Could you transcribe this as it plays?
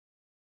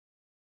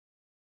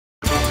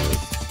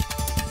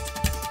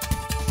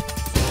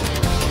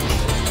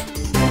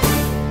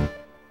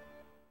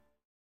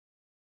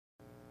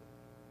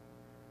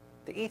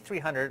The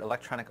E300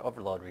 electronic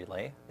overload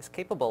relay is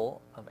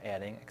capable of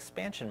adding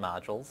expansion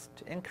modules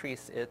to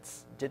increase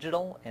its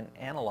digital and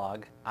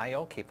analog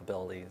I/O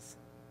capabilities.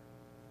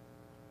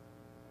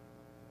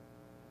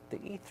 The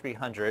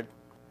E300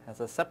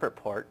 has a separate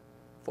port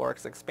for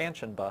its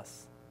expansion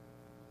bus.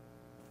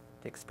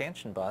 The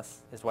expansion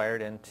bus is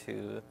wired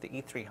into the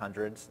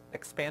E300's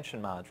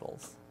expansion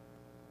modules.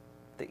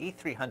 The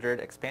E300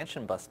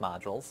 expansion bus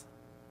modules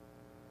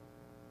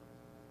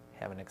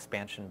have an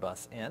expansion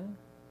bus in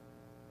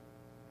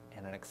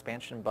and an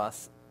expansion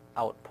bus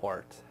out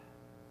port.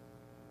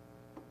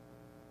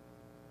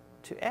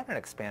 To add an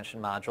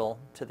expansion module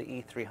to the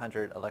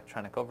E300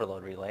 electronic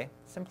overload relay,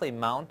 simply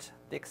mount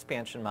the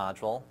expansion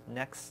module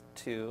next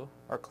to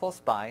or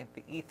close by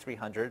the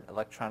E300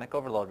 electronic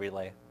overload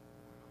relay.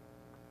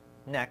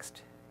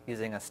 Next,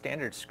 using a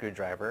standard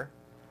screwdriver,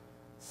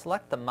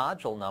 select the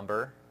module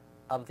number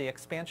of the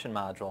expansion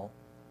module.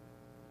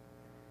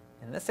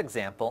 In this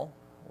example,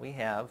 we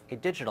have a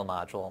digital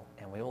module,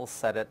 and we will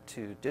set it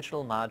to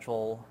digital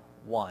module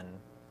 1.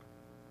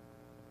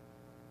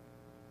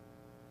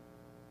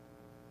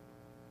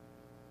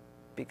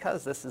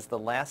 Because this is the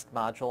last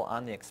module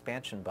on the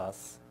expansion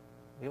bus,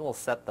 we will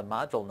set the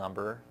module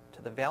number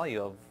to the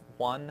value of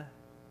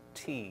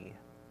 1T.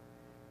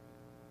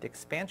 The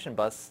expansion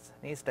bus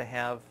needs to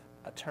have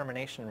a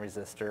termination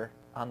resistor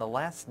on the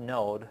last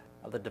node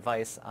of the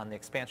device on the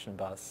expansion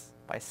bus.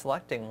 By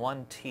selecting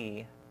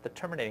 1T, the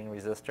terminating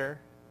resistor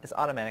is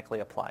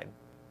automatically applied.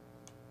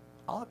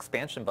 All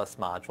expansion bus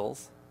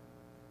modules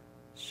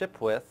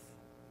ship with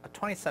a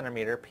 20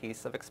 centimeter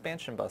piece of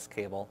expansion bus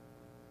cable.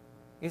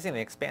 Using the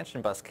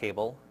expansion bus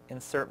cable,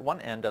 insert one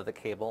end of the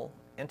cable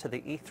into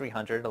the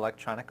E300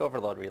 electronic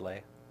overload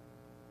relay.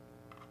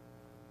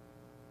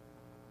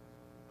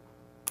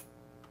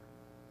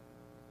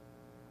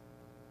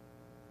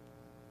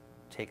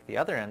 Take the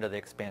other end of the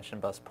expansion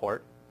bus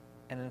port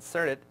and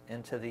insert it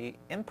into the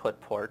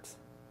input port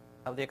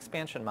of the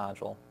expansion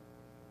module.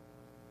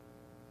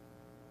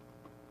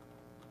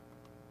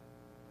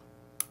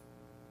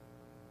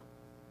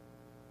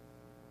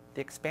 The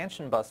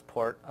expansion bus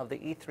port of the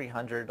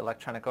E300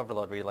 electronic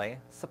overload relay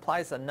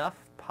supplies enough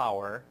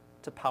power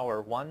to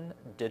power one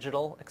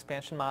digital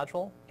expansion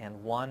module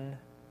and one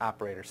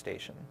operator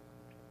station.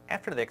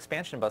 After the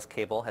expansion bus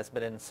cable has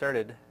been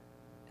inserted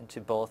into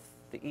both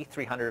the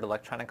E300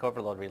 electronic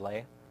overload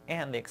relay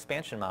and the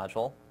expansion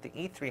module, the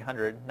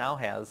E300 now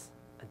has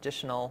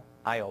additional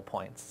I/O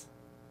points.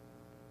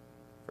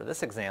 For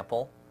this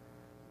example,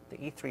 the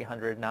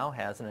E300 now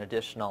has an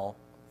additional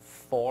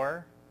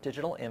 4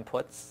 digital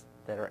inputs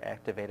that are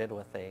activated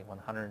with a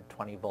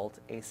 120 volt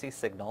AC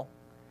signal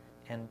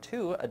and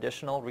 2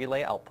 additional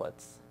relay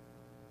outputs.